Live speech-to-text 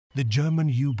The German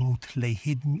U-boat lay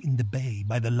hidden in the bay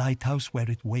by the lighthouse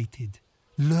where it waited,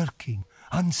 lurking,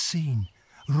 unseen,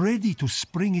 ready to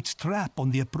spring its trap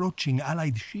on the approaching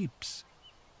Allied ships.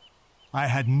 I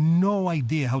had no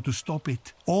idea how to stop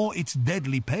it, or its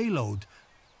deadly payload,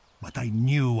 but I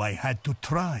knew I had to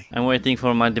try. I'm waiting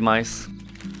for my demise.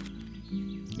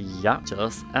 Yeah,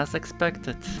 just as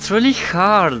expected. It's really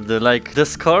hard, like the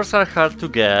scores are hard to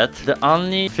get. The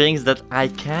only things that I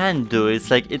can do is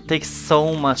like it takes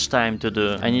so much time to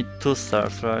do. I need 2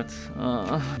 stars, right?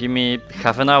 Give me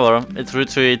half an hour. It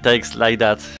literally takes like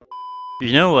that.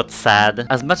 You know what's sad?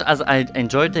 As much as I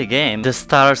enjoyed the game, the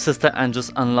star system and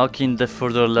just unlocking the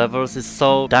further levels is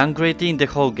so downgrading the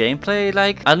whole gameplay.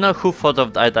 Like, I don't know who thought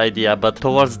of that idea, but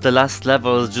towards the last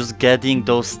levels, just getting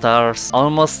those stars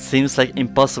almost seems like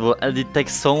impossible, and it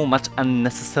takes so much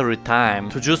unnecessary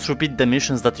time to just repeat the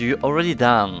missions that you already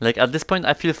done. Like, at this point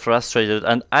I feel frustrated,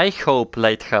 and I hope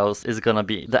Lighthouse is gonna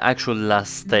be the actual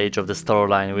last stage of the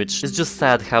storyline, which is just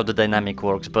sad how the dynamic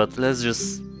works, but let's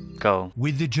just go.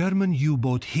 With the German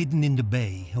U-boat hidden in the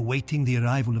bay, awaiting the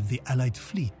arrival of the Allied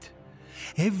fleet,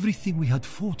 everything we had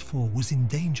fought for was in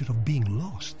danger of being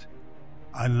lost.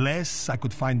 Unless I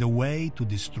could find a way to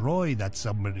destroy that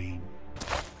submarine.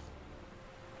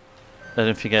 I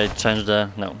don't think I changed the...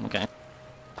 no, okay.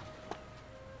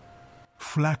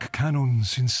 Flak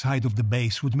cannons inside of the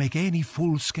base would make any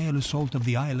full-scale assault of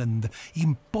the island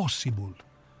impossible.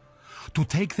 To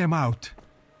take them out,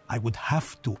 I would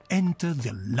have to enter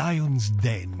the lion's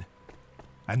den,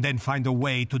 and then find a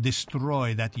way to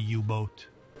destroy that U-boat.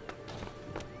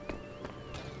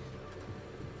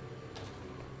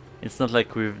 It's not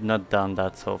like we've not done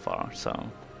that so far,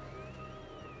 so...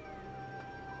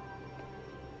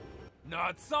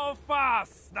 Not so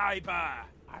fast, sniper!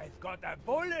 I've got a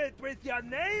bullet with your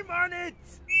name on it!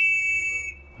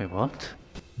 Wait, what?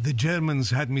 The Germans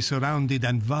had me surrounded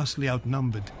and vastly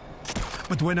outnumbered.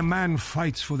 But when a man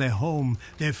fights for their home,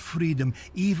 their freedom,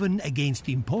 even against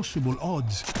impossible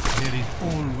odds, there is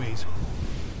always hope.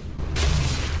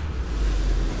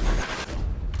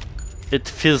 It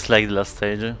feels like the last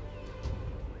stage.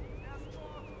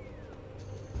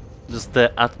 Just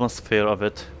the atmosphere of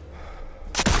it.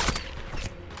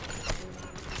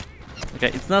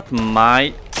 Okay, it's not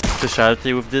my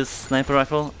specialty with this sniper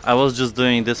rifle. I was just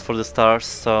doing this for the stars,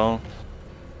 so...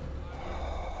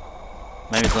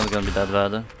 maybe it's not gonna be that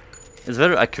bad. It's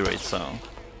very accurate, so...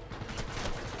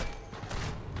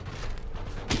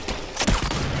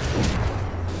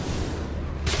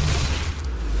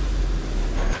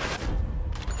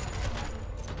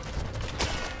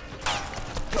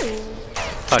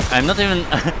 fuck, I'm not even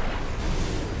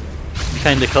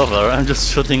behind the cover, I'm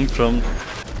just shooting from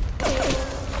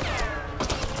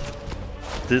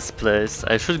this place.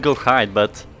 I should go hide,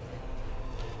 but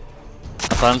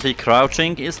apparently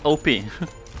crouching is OP.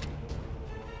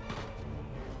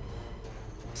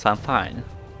 So I'm fine.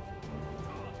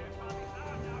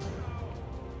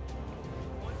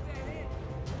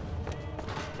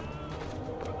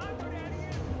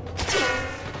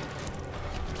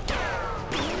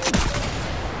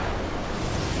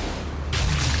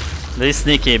 They're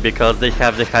sneaky because they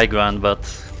have the high ground, but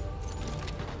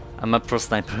I'm a pro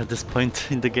sniper at this point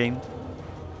in the game.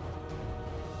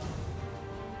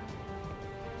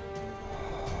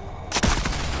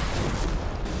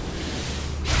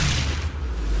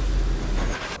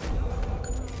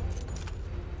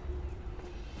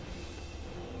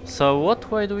 So what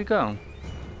way do we go?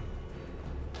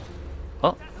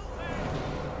 Oh.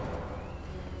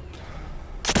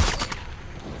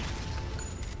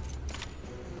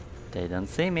 They don't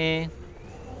see me.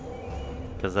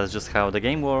 Because that's just how the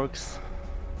game works.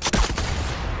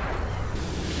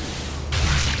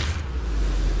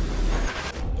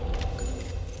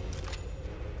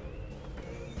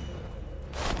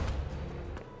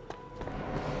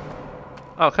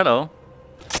 Oh, hello.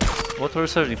 What were you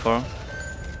searching for?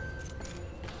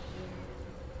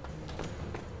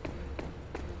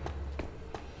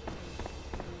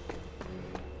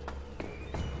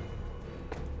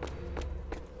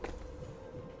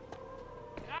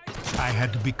 I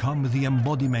had become the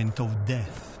embodiment of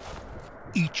death.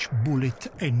 Each bullet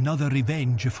another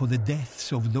revenge for the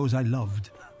deaths of those I loved.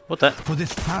 What the? For the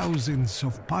thousands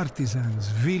of partisans,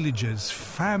 villagers,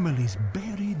 families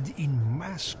buried in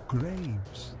mass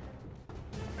graves.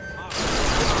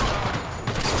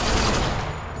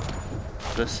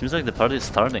 It seems like the party is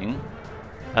starting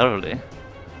early.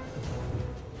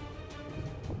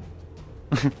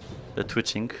 The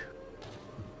twitching.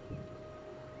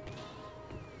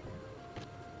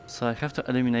 So I have to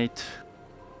eliminate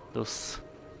those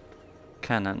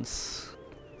cannons.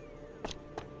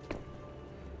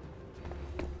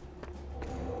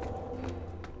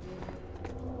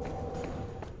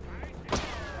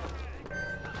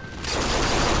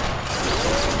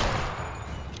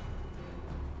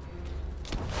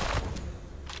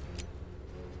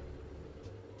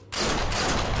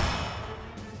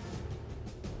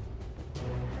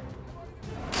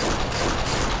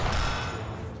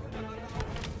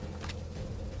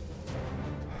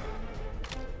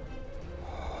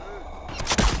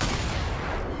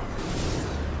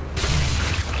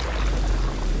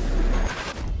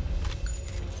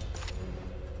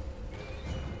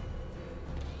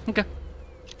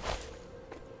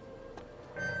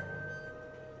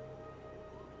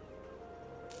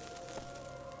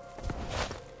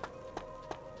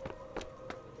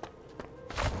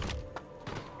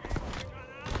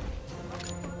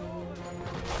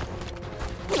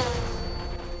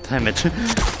 Damn it.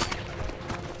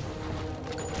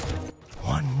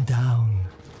 One down,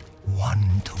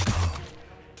 one to go.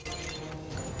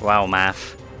 Wow,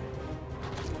 math.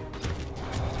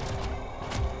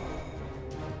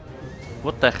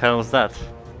 What the hell is that?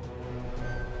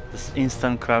 This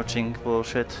instant crouching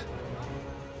bullshit.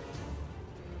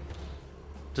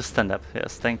 Just stand up,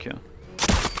 yes, thank you.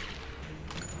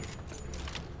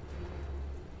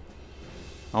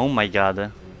 Oh my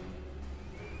god.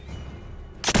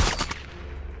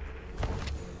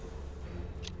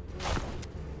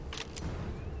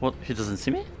 What, he doesn't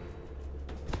see me?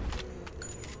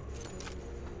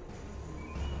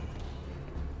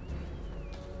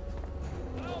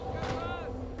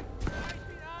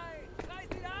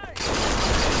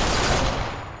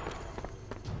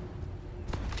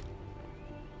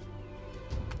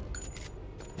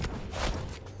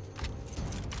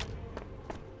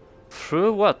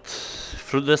 Through what?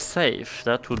 Through the safe,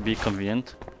 that would be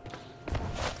convenient.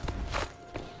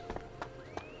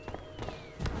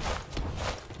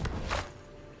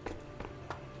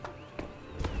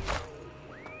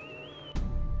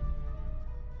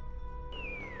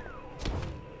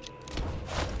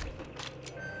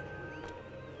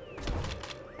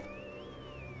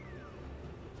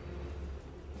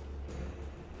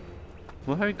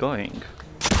 Where are you going?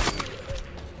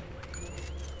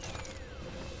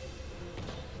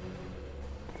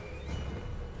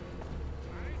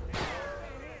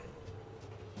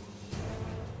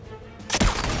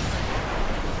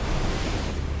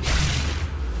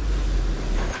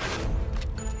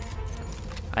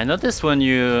 I noticed when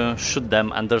you shoot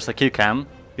them and there's a kill cam,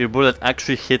 your bullet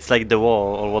actually hits like the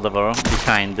wall or whatever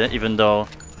behind, even though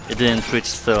it didn't reach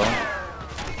still.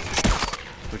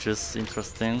 Which is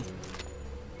interesting.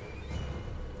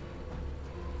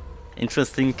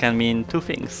 Interesting can mean two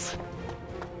things.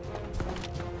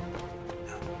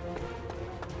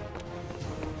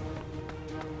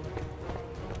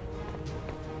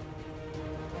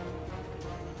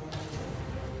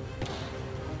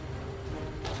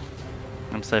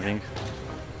 I'm saving.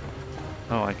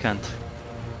 Oh, I can't.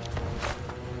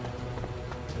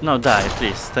 No, die,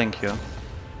 please, thank you.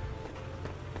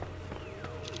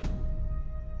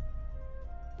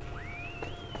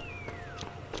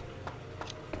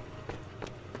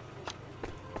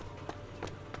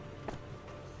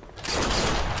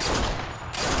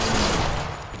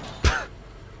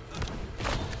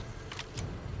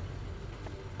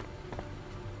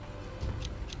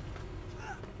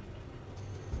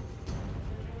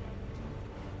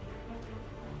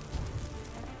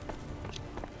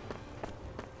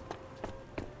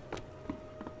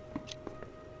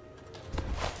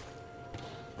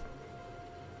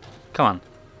 Come on.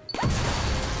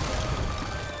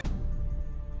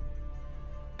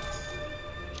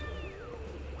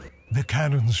 The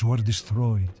cannons were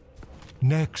destroyed.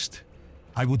 Next,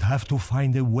 I would have to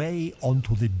find a way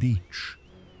onto the beach.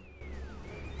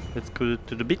 Let's go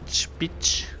to the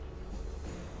beach.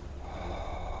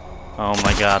 Oh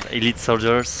my god, elite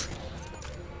soldiers.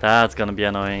 That's gonna be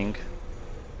annoying.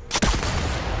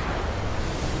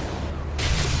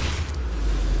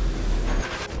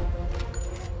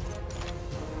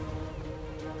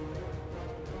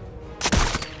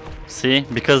 See?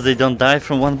 Because they don't die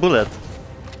from one bullet.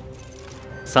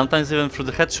 Sometimes even through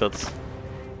the headshots.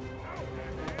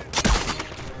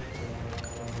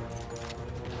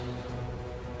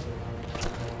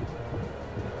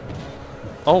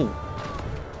 Oh!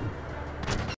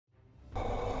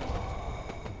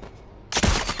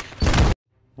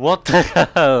 What the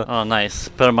hell? Oh nice,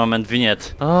 permanent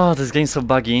vignette. Oh, this game's so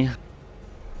buggy.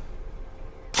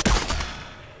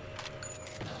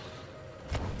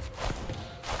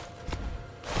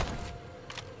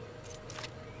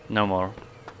 No more.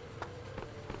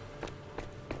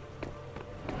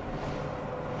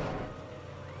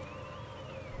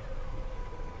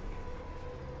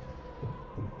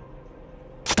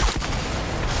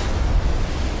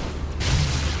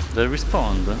 They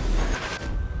respawned.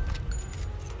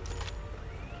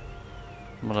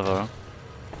 Whatever.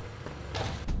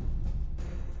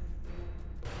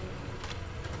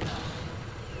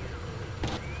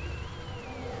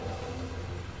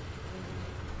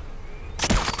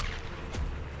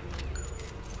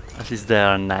 At least they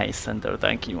are nice and they're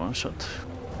tanky one shot.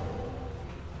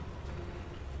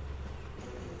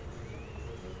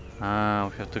 Ah,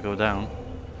 we have to go down.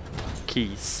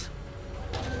 Keys.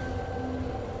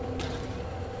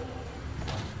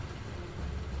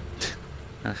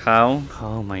 And how?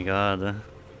 Oh my god.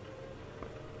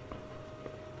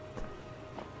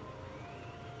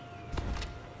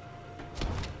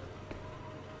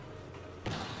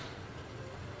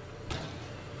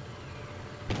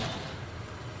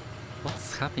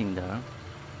 happening there?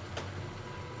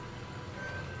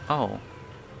 Oh,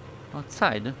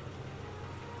 outside.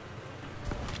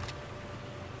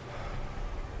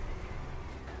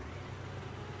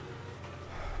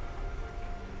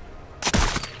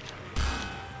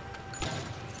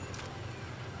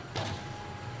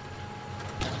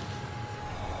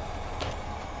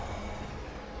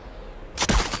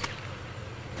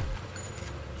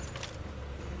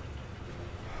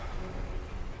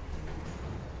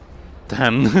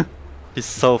 Damn, he's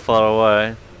so far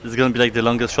away. It's gonna be like the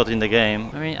longest shot in the game.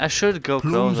 I mean, I should go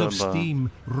Plumes closer, of but...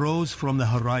 steam rose from the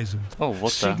horizon, Oh,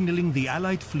 what the... signaling the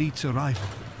Allied fleet's arrival.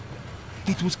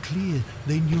 It was clear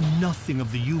they knew nothing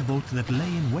of the U-boat that lay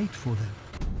in wait for them.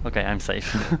 Okay, I'm safe.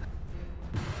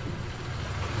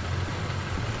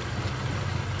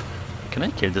 Can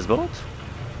I kill this boat?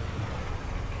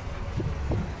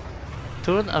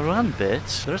 Turn around,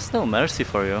 bitch. There's no mercy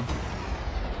for you.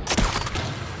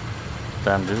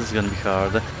 Damn, this is gonna be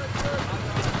hard.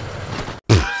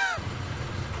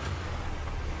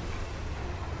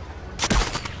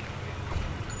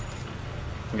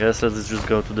 Guess let's just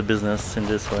go to the business in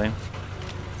this way.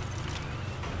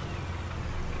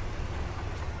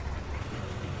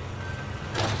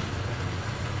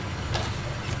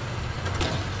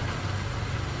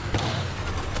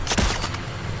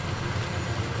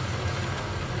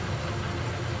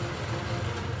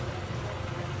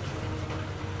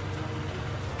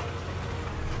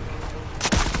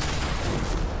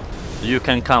 You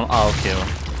can come out here.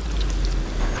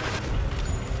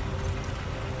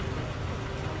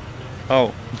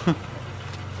 Oh.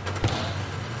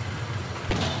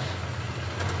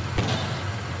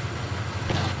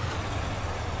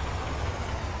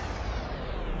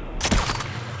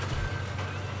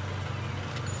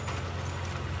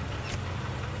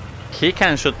 He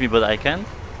can shoot me, but I can't.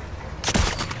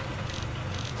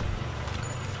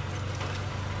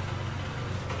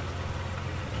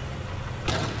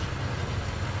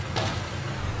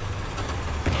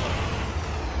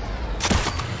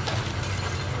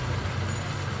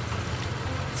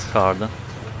 Hard.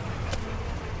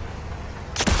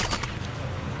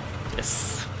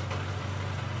 Yes.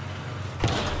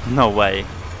 No way.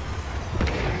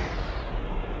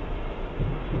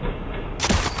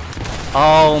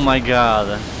 Oh my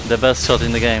god. The best shot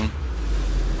in the game.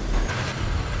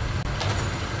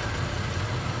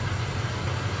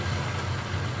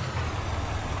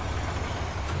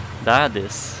 That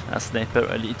is a sniper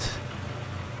elite.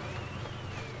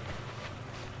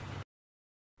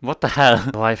 What the hell?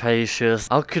 Wi-Fi issues.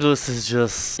 Oculus is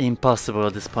just impossible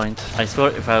at this point. I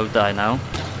swear if I'll die now.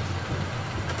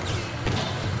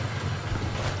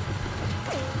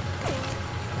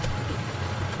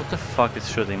 What the fuck is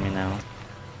shooting me now?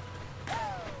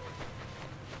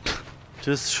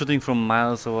 Just shooting from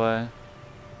miles away.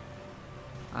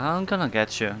 I'm gonna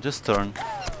get you. Just turn.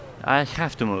 I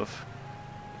have to move.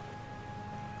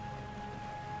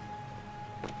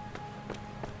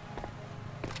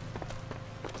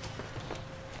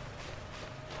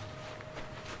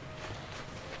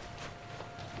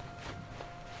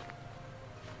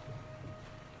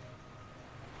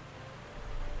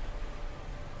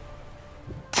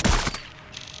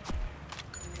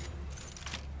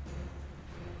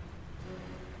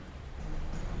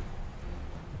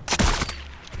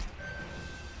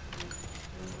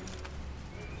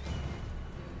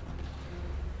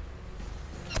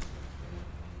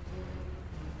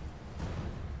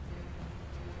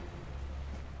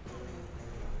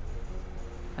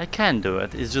 I can do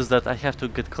it, it's just that I have to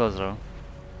get closer.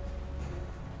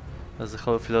 That's the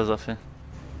whole philosophy.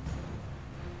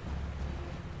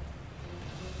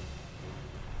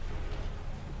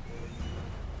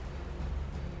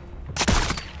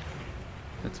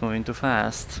 It's moving too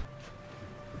fast.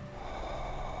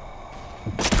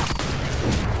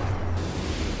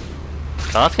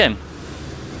 Got him!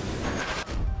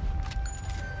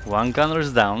 One gunner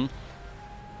is down.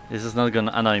 This is not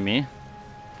gonna annoy me.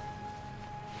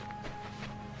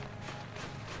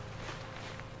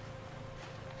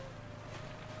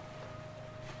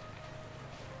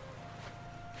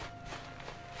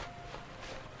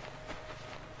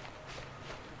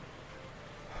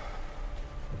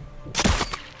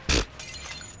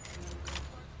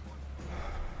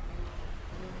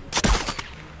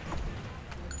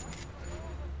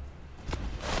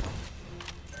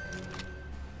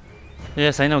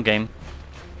 Yes, I know game.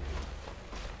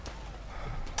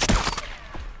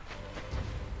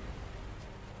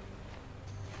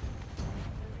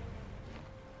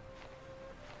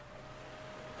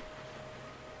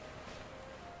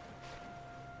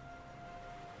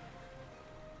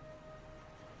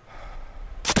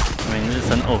 I mean,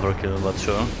 it's an overkill, but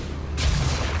sure.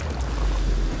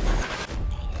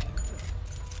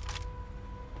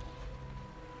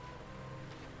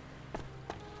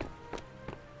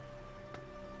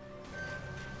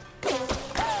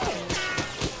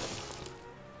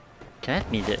 Get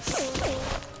me this.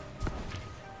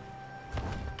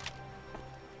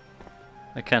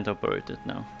 I can't operate it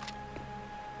now.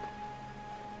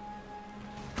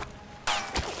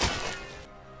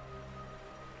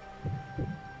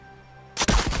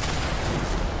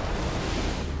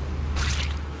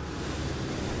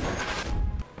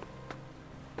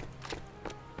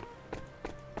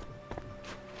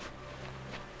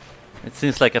 It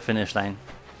seems like a finish line.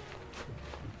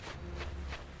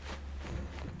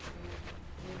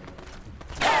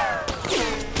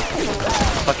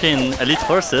 Fucking elite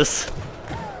forces.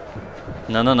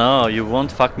 No, no, no, you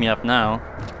won't fuck me up now.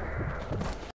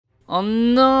 Oh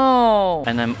no!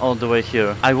 And I'm all the way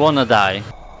here. I wanna die.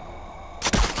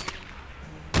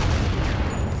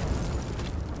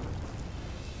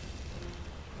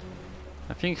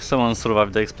 I think someone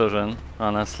survived the explosion,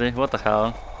 honestly. What the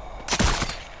hell?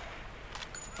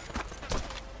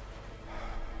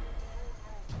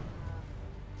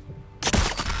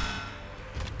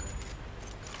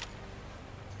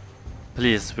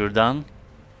 Please, we're done.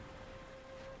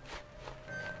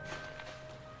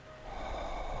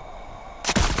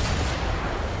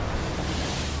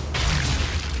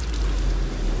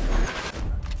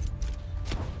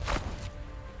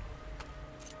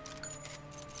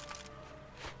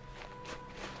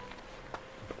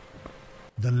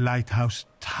 The lighthouse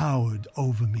towered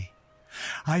over me.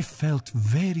 I felt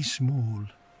very small.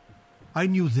 I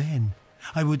knew then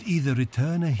I would either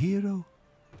return a hero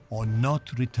or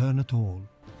not return at all.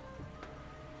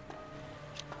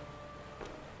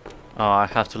 Oh, I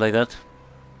have to like that.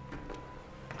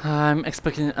 I'm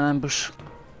expecting an ambush.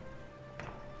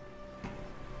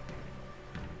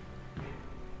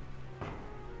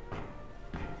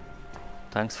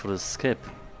 Thanks for the skip.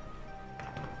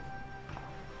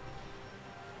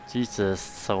 Jesus,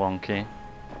 so wonky.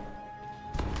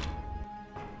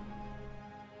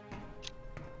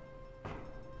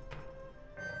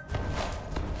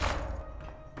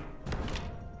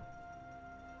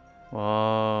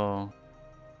 Whoa,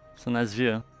 it's a nice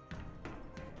view.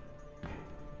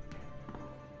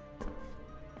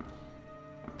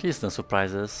 Please no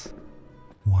surprises.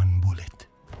 One bullet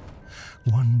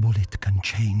can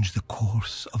change the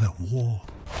course of a war.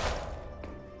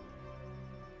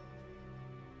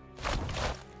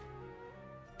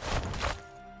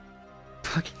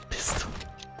 Fucking pistol.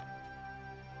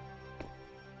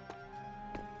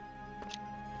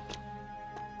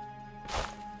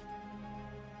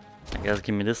 I guess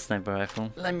give me this sniper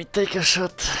rifle. Let me take a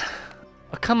shot.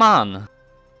 Oh, come on!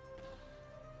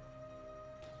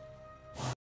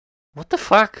 What the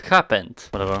fuck happened?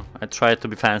 Whatever, I tried to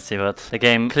be fancy, but the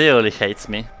game clearly hates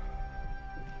me.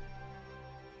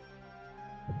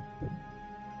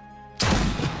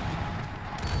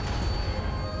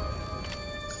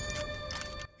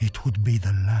 It would be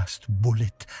the last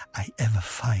bullet I ever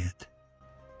fired.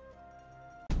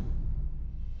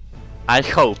 I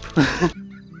hope.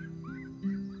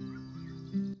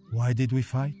 Why did we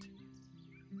fight?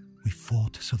 We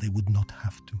fought so they would not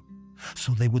have to.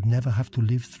 So they would never have to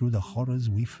live through the horrors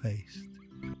we faced.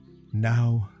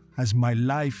 Now, as my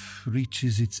life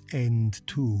reaches its end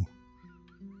too,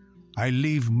 I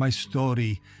leave my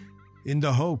story in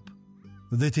the hope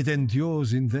that it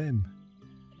endures in them,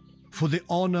 for the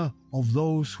honor of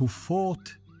those who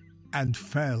fought and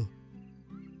fell,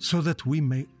 so that we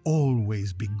may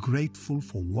always be grateful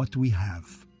for what we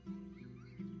have,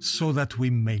 so that we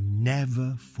may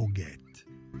never forget.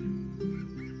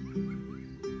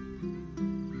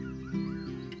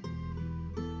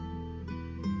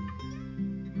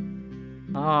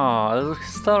 Oh, a little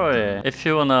story. If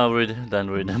you wanna read it, then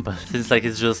read it. But it's like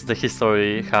it's just the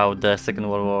history, how the Second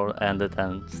World War ended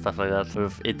and stuff like that,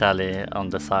 with Italy on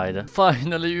the side.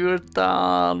 Finally, we're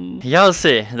done. You'll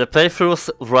see, the playthrough was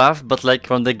rough, but like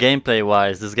from the gameplay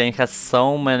wise, this game has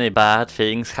so many bad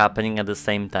things happening at the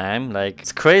same time. Like,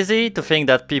 it's crazy to think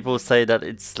that people say that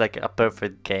it's like a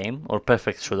perfect game, or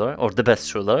perfect shooter, or the best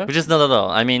shooter, which is not at all.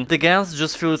 I mean, the guns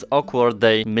just feels awkward,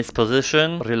 they miss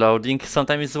position, reloading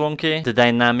sometimes is wonky, the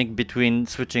dynamic between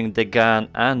switching the gun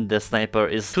and the sniper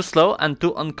is too slow and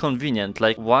too inconvenient.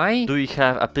 Like, why do we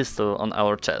have a pistol on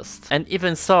our chest? And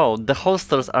even so, the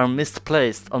holsters are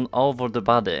misplaced on all over the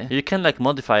body. You can like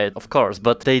modify it, of course,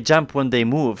 but they jump when they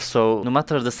move, so no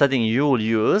matter the setting you will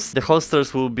use, the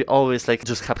holsters will be always like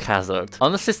just haphazard.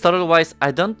 Honestly, story-wise, I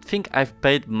don't think I've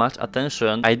paid much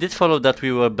attention. I did follow that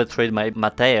we were betrayed by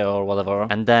Matteo or whatever,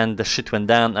 and then the shit went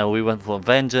down and we went for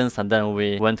vengeance, and then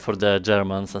we went for the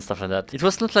Germans and stuff like that. It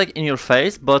was not like in your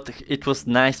face, but it was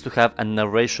nice to have a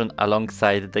narration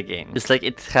alongside the game. It's like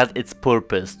it had its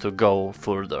purpose to go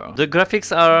further. The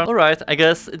graphics are alright, I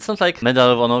guess. It's not like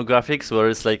Medal of Honor graphics where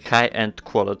it's like high-end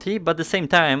quality, but at the same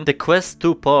time, the Quest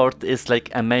 2 port is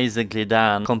like amazingly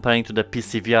done comparing to the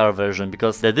PCVR version,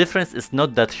 because the difference is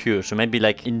not that huge. Maybe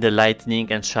like in the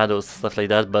lightning and shadows, stuff like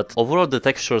that, but overall the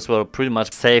textures were pretty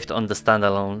much saved on the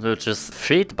standalone, which is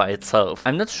fit by itself.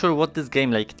 I'm not sure what this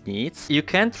game like needs. You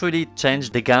can't really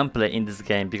change the gameplay in this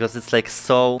game because it's like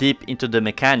so deep into the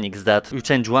mechanics that you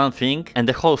change one thing and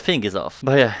the whole thing is off.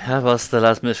 But yeah, that was the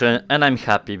last mission and I'm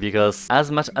happy because as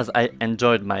much as I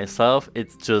enjoyed myself,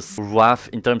 it's just rough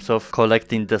in terms of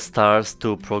collecting the stars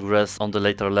to progress on the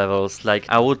later levels. Like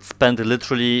I would spend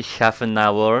literally half an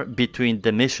hour between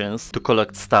the missions to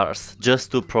collect stars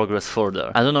just to progress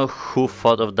further. I don't know who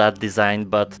thought of that design,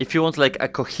 but if you want like a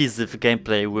cohesive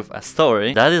gameplay with a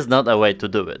story, that is not a way to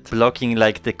do it. Blocking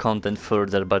like the content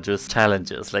further but just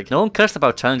challenges. Like no one cares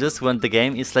about challenges when the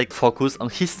game is like focused on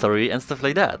history and stuff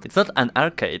like that. It's not an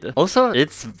arcade. Also,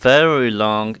 it's very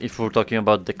long if we're talking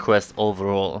about the quest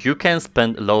overall. You can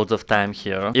spend loads of time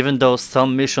here. Even though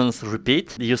some missions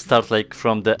repeat, you start like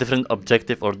from the different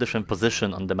objective or different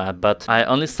position on the map, but I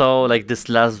only saw like this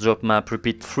last drop map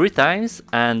repeat 3 times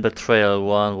and Betrayal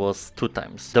 1 was 2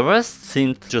 times. The rest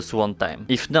seemed just 1 time.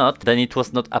 If not, then it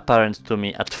was not apparent to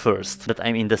me at first that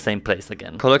I'm in the same place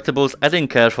again. Collectibles I didn't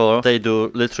care for. They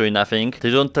do literally nothing. They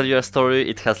don't tell you a story.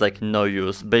 It has like no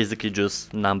use. Basically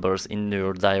just numbers in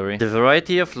your diary. The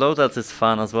variety of loadouts is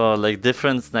fun as well. Like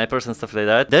different snipers and stuff like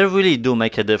that. They really do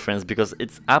make a difference because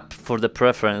it's up for the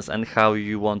preference and how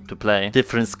you want to play.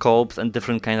 Different scopes and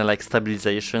different kind of like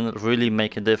stabilization really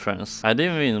make a difference. I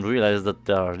didn't even realize that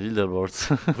there are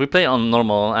leaderboards. We play on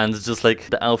normal and it's just like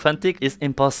the authentic is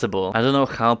impossible. I don't know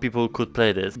how people could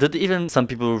play this. Did even some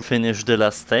people finish the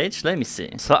last stage? Let me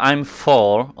see. So I'm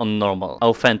 4 on normal.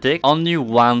 Authentic, only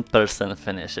 1 person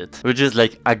finish it. Which is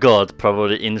like a god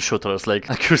probably in shooters. Like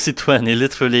accuracy 20,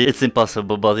 literally it's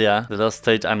impossible. But yeah, the last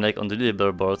stage I'm like on the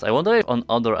leaderboards. I wonder if on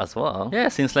other as well. Yeah,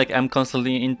 seems like I'm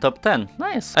constantly in top 10.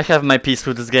 Nice. I have my piece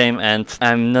with this game and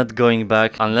I'm not going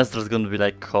back unless there's gonna be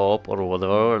like co-op or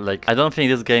whatever. Like I don't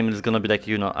think this game is gonna be like,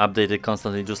 you know, updated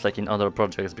constantly just like in other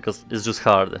projects because it's just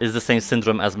hard. It's the same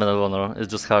syndrome as Medal of Honor.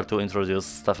 It's just hard to introduce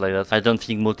stuff like that. I don't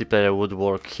think multiplayer would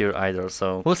work here either,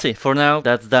 so we'll see. For now,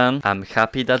 that's done. I'm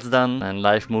happy that's done and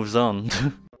life moves on.